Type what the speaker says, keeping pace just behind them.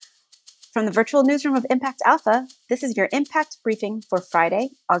From the virtual newsroom of Impact Alpha, this is your Impact Briefing for Friday,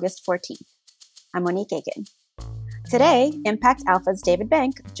 August 14th. I'm Monique Aiken. Today, Impact Alpha's David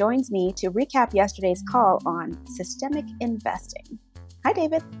Bank joins me to recap yesterday's call on systemic investing. Hi,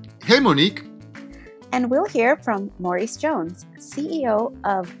 David. Hey, Monique. And we'll hear from Maurice Jones, CEO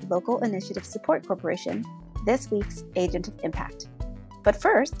of Local Initiative Support Corporation, this week's Agent of Impact. But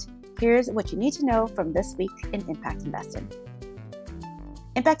first, here's what you need to know from this week in Impact Investing.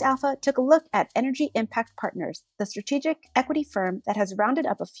 Impact Alpha took a look at Energy Impact Partners, the strategic equity firm that has rounded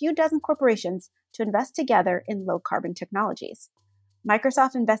up a few dozen corporations to invest together in low-carbon technologies.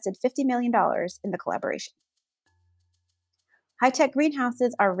 Microsoft invested $50 million in the collaboration. High-tech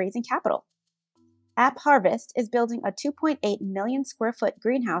greenhouses are raising capital. App Harvest is building a 2.8 million square foot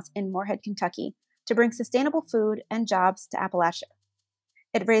greenhouse in Moorhead, Kentucky, to bring sustainable food and jobs to Appalachia.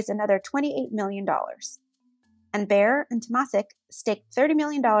 It raised another $28 million. And Bayer and Temasek staked $30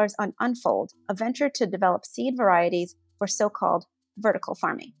 million on Unfold, a venture to develop seed varieties for so-called vertical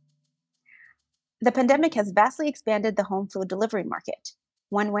farming. The pandemic has vastly expanded the home food delivery market.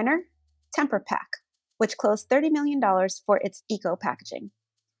 One winner, Temper Pack, which closed $30 million for its eco packaging.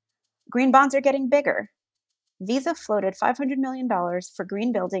 Green bonds are getting bigger. Visa floated $500 million for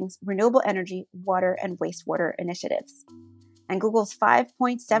green buildings, renewable energy, water, and wastewater initiatives. And Google's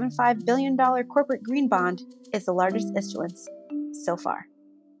 $5.75 billion corporate green bond is the largest issuance so far.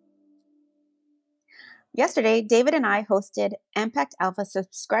 Yesterday, David and I hosted Impact Alpha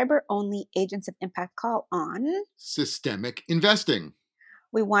subscriber-only Agents of Impact call on systemic investing.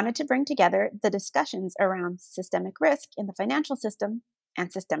 We wanted to bring together the discussions around systemic risk in the financial system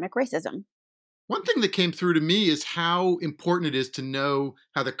and systemic racism. One thing that came through to me is how important it is to know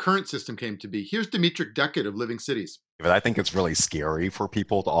how the current system came to be. Here's Dimitri Duckett of Living Cities. But I think it's really scary for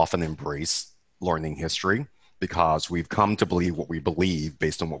people to often embrace learning history because we've come to believe what we believe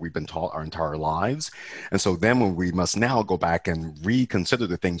based on what we've been taught our entire lives. And so then when we must now go back and reconsider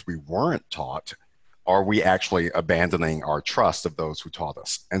the things we weren't taught, are we actually abandoning our trust of those who taught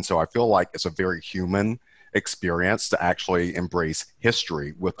us? And so I feel like it's a very human experience to actually embrace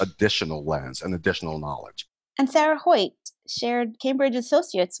history with additional lens and additional knowledge. And Sarah Hoyt shared Cambridge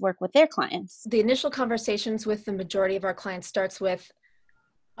Associates' work with their clients. The initial conversations with the majority of our clients starts with,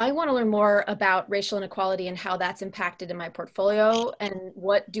 I want to learn more about racial inequality and how that's impacted in my portfolio, and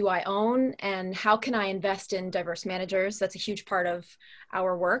what do I own, and how can I invest in diverse managers? That's a huge part of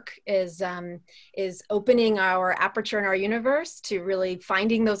our work, is opening our aperture in our universe to really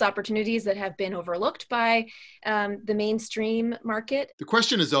finding those opportunities that have been overlooked by the mainstream market. The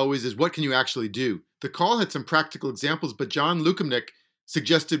question as always is, what can you actually do? The call had some practical examples, but John Lukamnik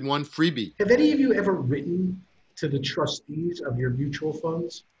suggested one freebie. Have any of you ever written to the trustees of your mutual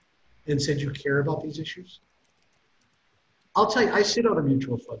funds and said you care about these issues? I'll tell you, I sit on a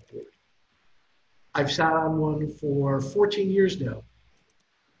mutual fund board. I've sat on one for 14 years now.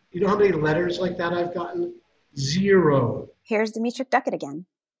 You know how many letters like that I've gotten? Zero. Here's Dimitri Duckett again.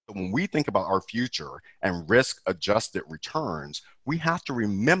 When we think about our future and risk-adjusted returns, we have to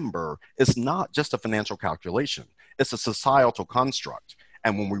remember it's not just a financial calculation. It's a societal construct.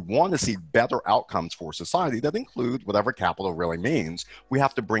 And when we want to see better outcomes for society that include whatever capital really means, we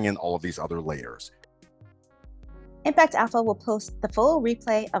have to bring in all of these other layers. Impact Alpha will post the full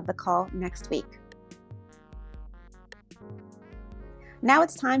replay of the call next week. Now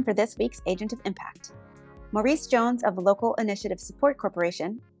it's time for this week's Agent of Impact. Maurice Jones of Local Initiative Support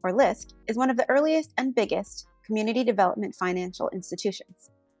Corporation, or LISC, is one of the earliest and biggest community development financial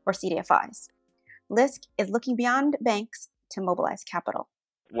institutions, or CDFIs. LISC is looking beyond banks to mobilize capital.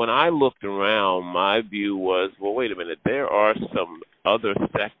 When I looked around, my view was, well, wait a minute, there are some other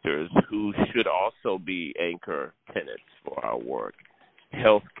sectors who should also be anchor tenants for our work.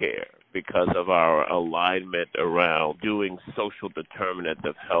 Healthcare, because of our alignment around doing social determinants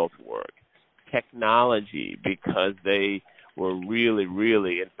of health work. Technology, because they were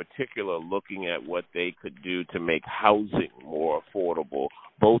really, in particular, looking at what they could do to make housing more affordable,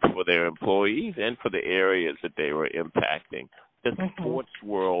 both for their employees and for the areas that they were impacting. The sports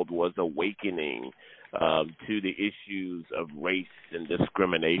world was awakening to the issues of race and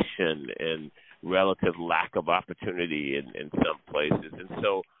discrimination and relative lack of opportunity in some places. And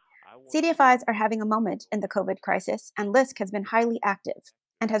so CDFIs are having a moment in the COVID crisis, and LISC has been highly active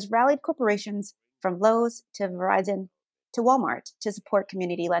and has rallied corporations from Lowe's to Verizon to Walmart to support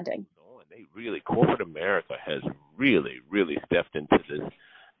community lending. Corporate America has really stepped into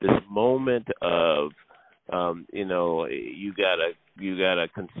this moment of, you got a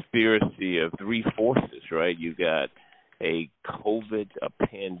conspiracy of three forces, right? You got a COVID, a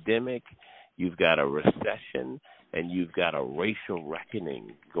pandemic, you've got a recession, and you've got a racial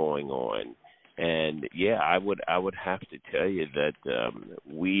reckoning going on. And yeah, I would have to tell you that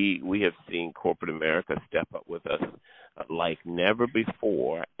we have seen corporate America step up with us like never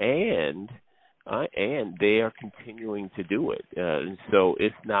before, and they are continuing to do it. So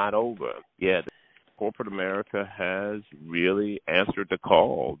it's not over. Yeah, corporate America has really answered the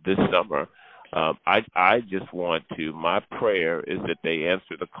call this summer. I just want to. My prayer is that they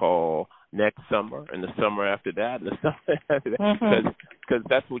answer the call next summer, and the summer after that, and the summer after that, because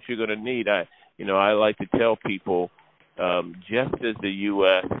that's what you're going to need. I like to tell people, just as the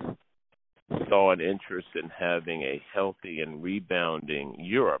U.S. saw an interest in having a healthy and rebounding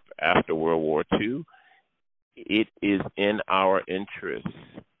Europe after World War II, it is in our interest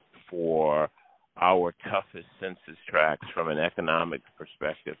for our toughest census tracts from an economic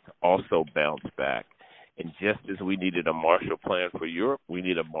perspective to also bounce back. And just as we needed a Marshall Plan for Europe, we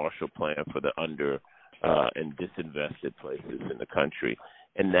need a Marshall Plan for the under and disinvested places in the country.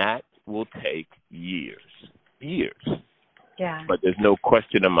 And that will take years. Yeah. But there's no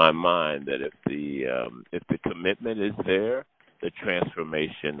question in my mind that if the commitment is there, the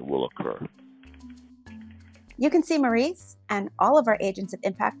transformation will occur. You can see Maurice and all of our Agents of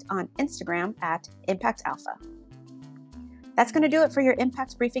Impact on Instagram at Impact Alpha. That's going to do it for your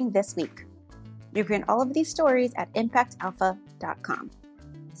Impact Briefing this week. You can read all of these stories at impactalpha.com.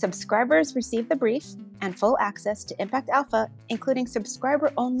 Subscribers receive the brief and full access to Impact Alpha, including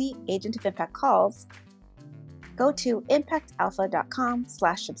subscriber-only Agent of Impact calls. Go to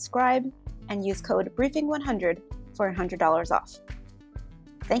impactalpha.com/subscribe and use code BRIEFING100 for $100 off.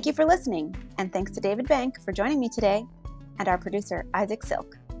 Thank you for listening, and thanks to David Bank for joining me today, and our producer, Isaac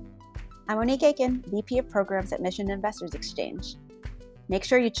Silk. I'm Monique Aiken, VP of Programs at Mission Investors Exchange. Make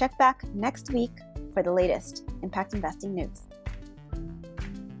sure you check back next week for the latest Impact Investing news.